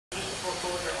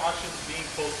Auction is being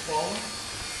postponed.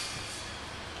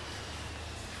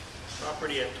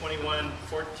 Property at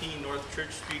 2114 North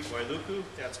Church Street, Wailuku.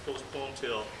 That's postponed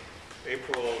till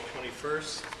April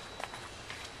 21st.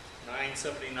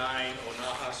 979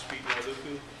 Onaha Street,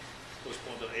 Wailuku.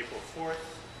 Postponed till April 4th.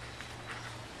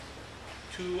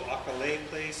 2 Akale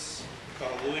Place,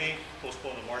 Kahului.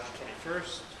 Postponed to March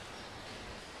 21st.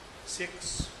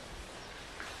 6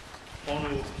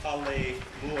 Onu Hale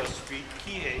Mua Street,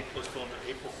 Kihei. Postponed to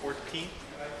April 14th.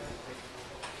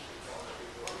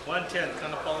 110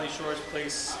 Kanapali Shores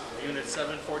Place, Unit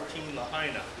 714,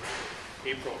 Lahaina,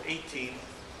 April 18th.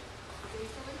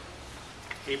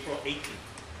 April 18th.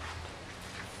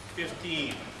 15.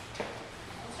 Is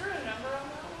there a number on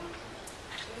that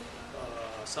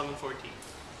one? 714.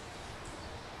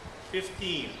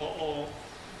 15 Ho'o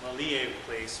Malie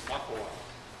Place, Makawa,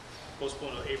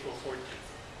 postponed to April 14th.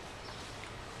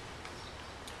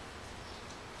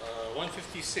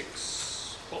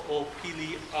 156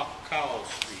 Ho'opili Akau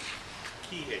Street,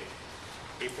 Kihei,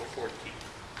 April 14th.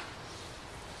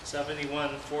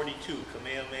 7142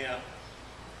 Kamehameha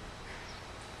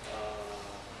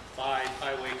 5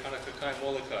 Highway Kanakakai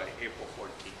Molokai, April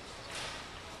 14th.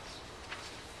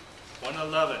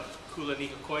 111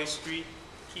 Kulanihakoi Street,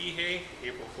 Kihei,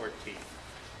 April 14th.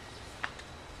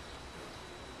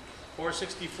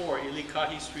 464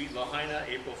 Ilikahi Street, Lahaina,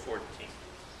 April 14th.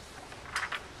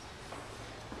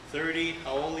 30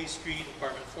 Haoli Street,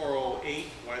 Apartment 408,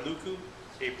 Wailuku,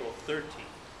 April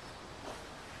 13th.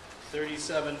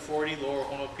 3740 Lower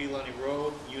Honopilani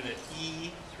Road, Unit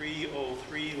E,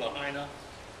 303, Lahaina,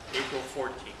 April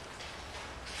 14th.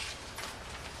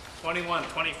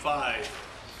 2125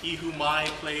 Ihumai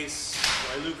Place,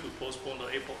 Wailuku, postponed to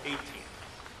April 18th.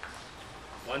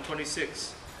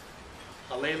 126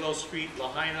 Halelo Street,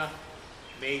 Lahaina,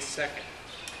 May 2nd.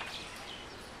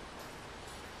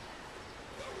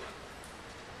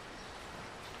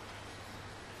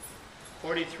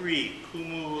 43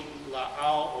 Kumu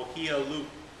La'au Ohia Loop,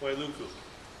 Wailuku,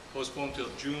 postponed till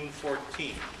June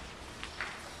 14th.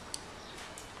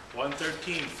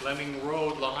 113 Fleming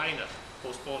Road, Lahaina,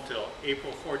 postponed till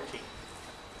April 14th.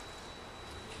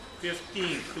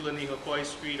 15 Kulanihakoi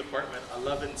Street, Apartment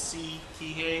 11C,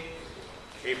 Kihei,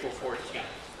 April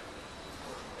 14th.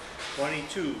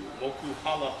 22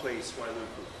 Mokuhala Place,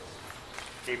 Wailuku,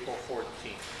 April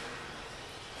 14th.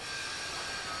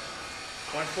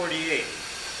 148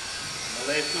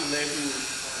 Malehu Lehu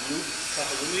Loop,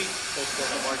 Kahului,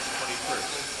 postponed on March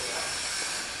 21st.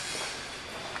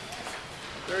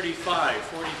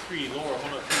 3543 Lower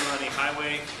Honopilani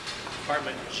Highway,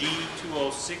 Apartment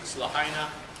G206, Lahaina,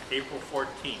 April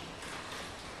 14th.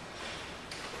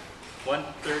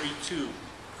 132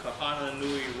 Kahana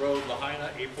Nui Road,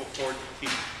 Lahaina, April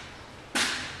 14th.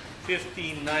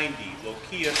 1590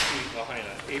 Lokia Street,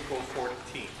 Lahaina, April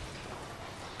 14th.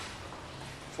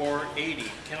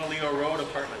 480 Kenaleo Road,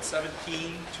 Apartment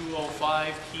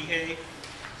 17205, Kihei,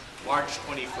 March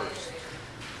 21st.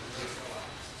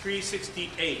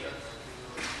 368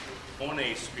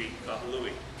 One Street,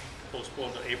 Kahului,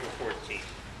 postponed to April 14th.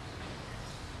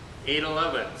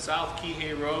 811 South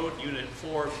Kihei Road, Unit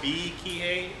 4B,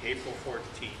 Kihei, April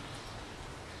 14th.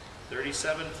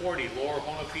 3740 Lower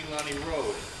Honopilani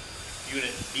Road,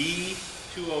 Unit B,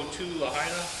 202,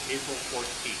 Lahaina, April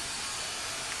 14th.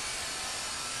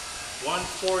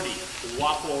 140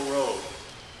 Wapo Road,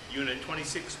 Unit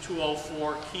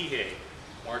 26204, Kihei,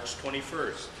 March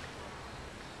 21st.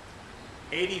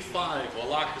 85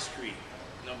 Walaka Street,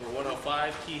 number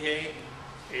 105, Kihei,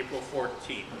 April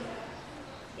 14th.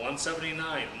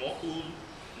 179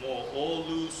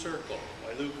 Mo'olu Circle,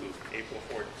 Wailuku, April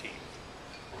 14th.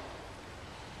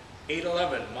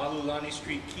 811 Malulani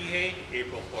Street, Kihei,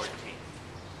 April 14th.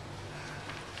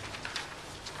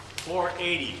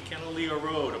 480 Kenaleo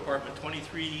Road, Apartment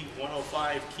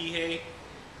 23105, Kihei,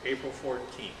 April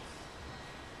 14th.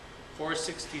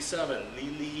 467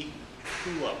 Lili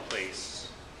Kua Place,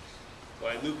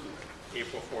 Wailuku,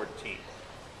 April 14th.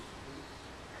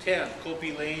 10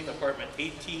 Kopi Lane, Apartment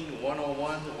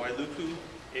 18101, Wailuku,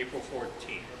 April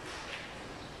 14th.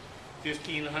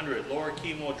 1500 Lower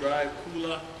Kimo Drive,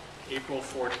 Kula, April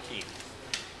 14th.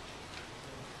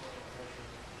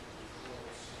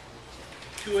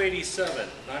 287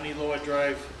 Naniloa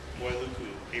Drive, Wailuku,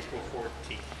 April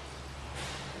 14th.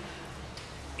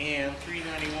 And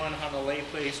 391 Hanalei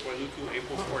Place, Wailuku,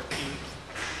 April 14th.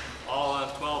 All on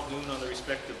 12 noon on the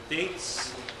respective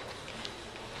dates.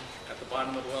 At the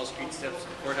bottom of the Wells Street steps of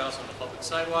the courthouse on the public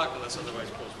sidewalk, unless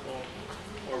otherwise postponed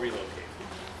or relocated.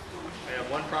 I have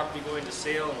one property going to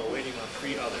sale and we're waiting on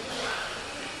 3 others.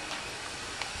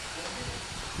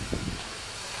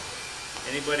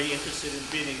 Anybody interested in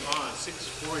bidding on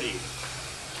 640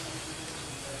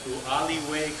 to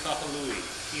Aliway Kahalui,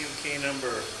 PMK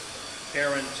number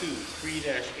Parent 2,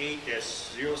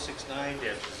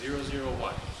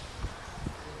 3-8-069-001.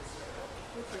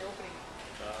 What's the opening?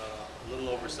 A little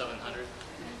over 700.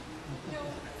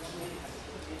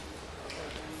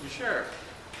 You sure?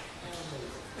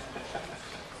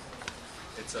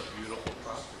 It's a beautiful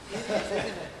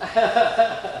property.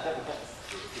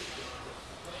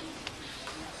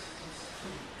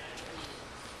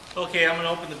 Okay, I'm going to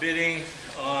open the bidding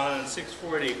on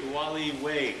 640 Huali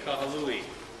Way, Kahalui.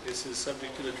 This is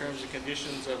subject to the terms and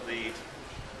conditions of the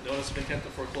Notice of Intent to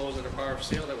Foreclose and a Power of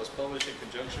Sale that was published in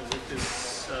conjunction with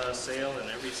this sale and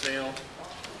every sale.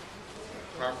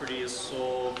 Property is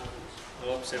sold,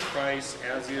 no upset price,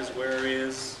 as is, where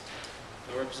is.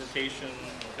 No representation,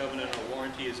 covenant, or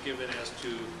warranty is given as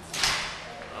to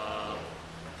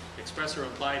express or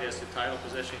implied as to title,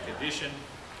 possession, condition.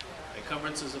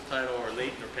 Encumbrances of title or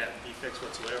latent or patent defects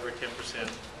whatsoever. 10% in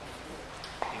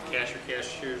cash or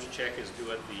cashier's check is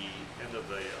due at the end of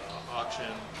the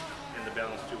auction, and the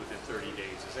balance due within 30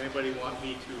 days. Does anybody want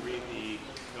me to read the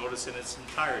notice in its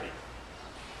entirety?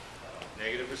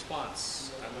 Negative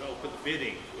response. I'm going to open the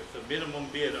bidding with a minimum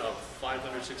bid of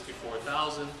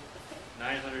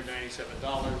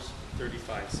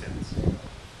 $564,997.35.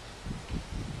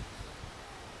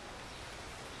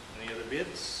 Any other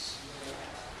bids?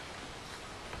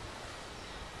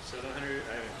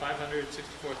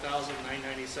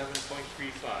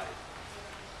 564,997.35.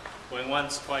 Going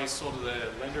once, twice, sold to the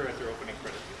lender at their opening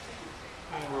credit.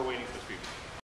 And we're waiting for 3 people.